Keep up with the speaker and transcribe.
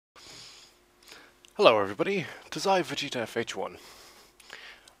Hello everybody, tis I, Vegeta FH1.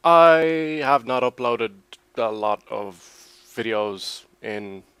 I have not uploaded a lot of videos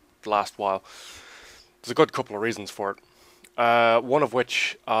in the last while. There's a good couple of reasons for it. One of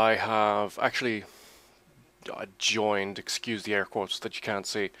which I have actually joined, excuse the air quotes that you can't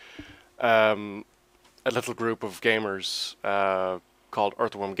see, um, a little group of gamers called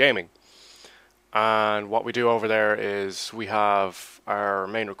Earthworm Gaming. And what we do over there is we have our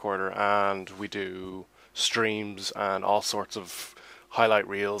main recorder and we do streams and all sorts of highlight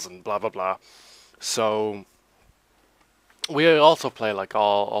reels and blah blah blah. So we also play like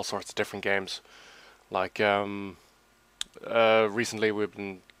all sorts of different games. Like recently we've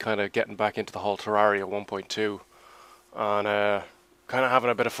been kind of getting back into the whole Terraria 1.2 and kind of having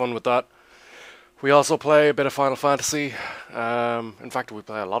a bit of fun with that. We also play a bit of Final Fantasy. In fact, we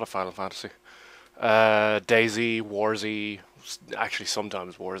play a lot of Final Fantasy. Daisy, Warzy, actually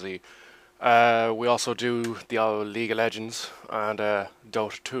sometimes Warzy. We also do the League of Legends and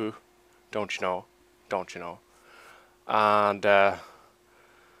Dota 2, don't you know? Don't you know? And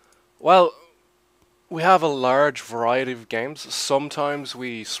well, we have a large variety of games. Sometimes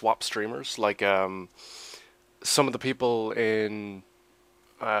we swap streamers, like some of the people in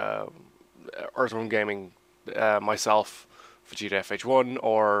uh, Earthworm Gaming, myself, Vegeta FH1,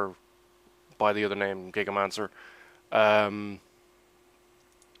 or by the other name Gigamancer. Um,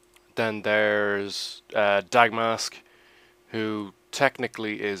 then there's Dagmask, who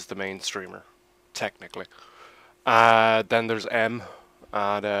technically is the main streamer, technically. Then there's M,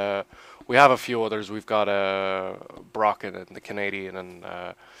 and we have a few others. We've got Brock and the Canadian and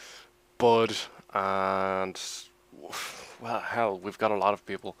Bud, and well, hell, we've got a lot of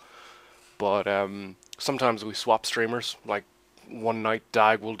people. But sometimes we swap streamers. Like one night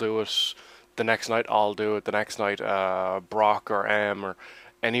Dag will do it, the next night I'll do it, the next night Brock or M or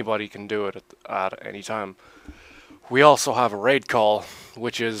anybody can do it at any time. We also have a raid call,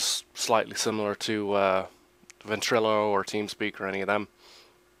 which is slightly similar to Ventrilo or TeamSpeak or any of them.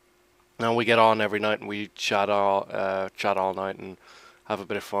 And we get on every night and we chat all night and have a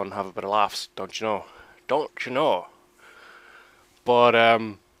bit of fun, have a bit of laughs. Don't you know? Don't you know? But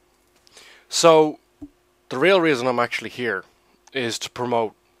so the real reason I'm actually here is to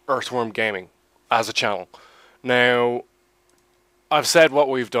promote Earthworm Gaming as a channel. Now, I've said what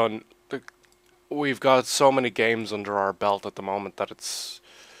we've done. We've got so many games under our belt at the moment that it's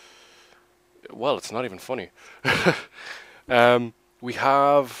not even funny. We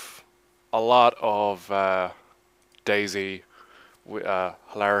have a lot of Daisy,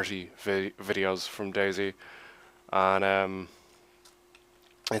 hilarity videos from Daisy, and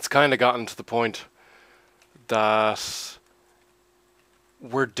it's kind of gotten to the point that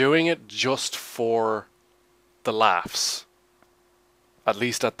we're doing it just for the laughs, at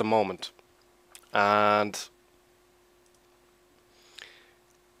least at the moment. And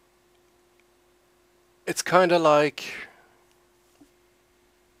it's kind of like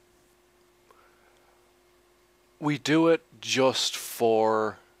we do it just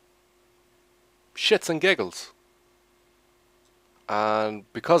for shits and giggles. And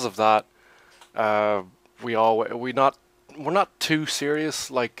because of that, uh, we're not too serious.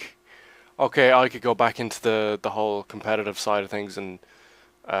 Like, okay, I could go back into the whole competitive side of things and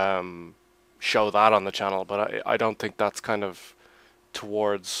show that on the channel, but I don't think that's kind of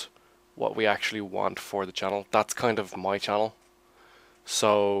towards what we actually want for the channel. That's kind of my channel.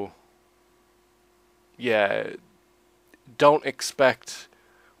 So yeah, don't expect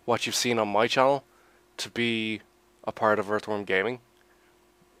what you've seen on my channel to be a part of Earthworm Gaming,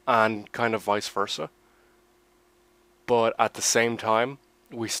 and kind of vice versa. But at the same time,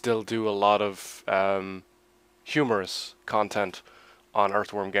 we still do a lot of humorous content on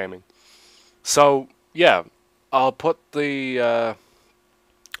Earthworm Gaming. So yeah, I'll put the uh,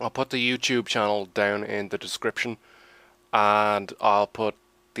 I'll put the YouTube channel down in the description, and I'll put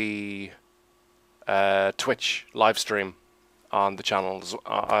the Twitch live stream on the channels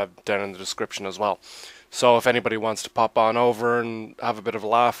down in the description as well. So if anybody wants to pop on over and have a bit of a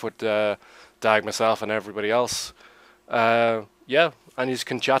laugh with Dag, myself, and everybody else, yeah, and you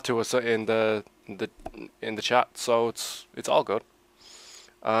can chat to us in the chat. So it's all good.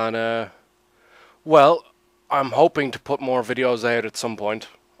 And well, I'm hoping to put more videos out at some point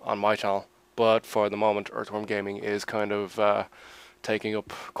on my channel, but for the moment, Earthworm Gaming is kind of taking up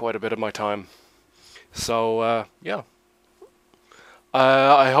quite a bit of my time. So yeah,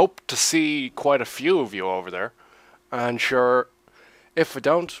 I hope to see quite a few of you over there. And sure, if I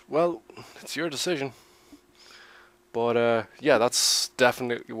don't, well, it's your decision. But yeah, that's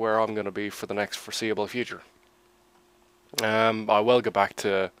definitely where I'm going to be for the next foreseeable future. I will get back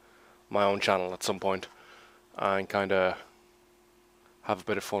to my own channel at some point and kind of have a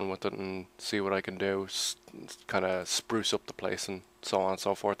bit of fun with it and see what I can do, kind of spruce up the place and so on and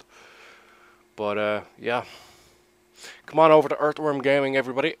so forth. But yeah, come on over to Earthworm Gaming,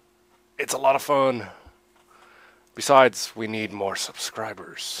 everybody. It's a lot of fun. Besides, we need more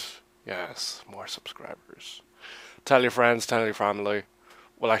subscribers. Yes, more subscribers. Tell your friends, tell your family.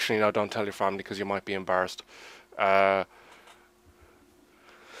 Well, actually, no, don't tell your family because you might be embarrassed.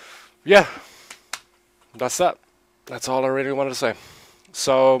 Yeah, that's that. That's all I really wanted to say.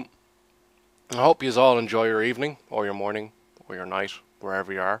 So, I hope you all enjoy your evening, or your morning, or your night,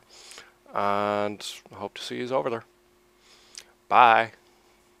 wherever you are. And I hope to see you over there. Bye.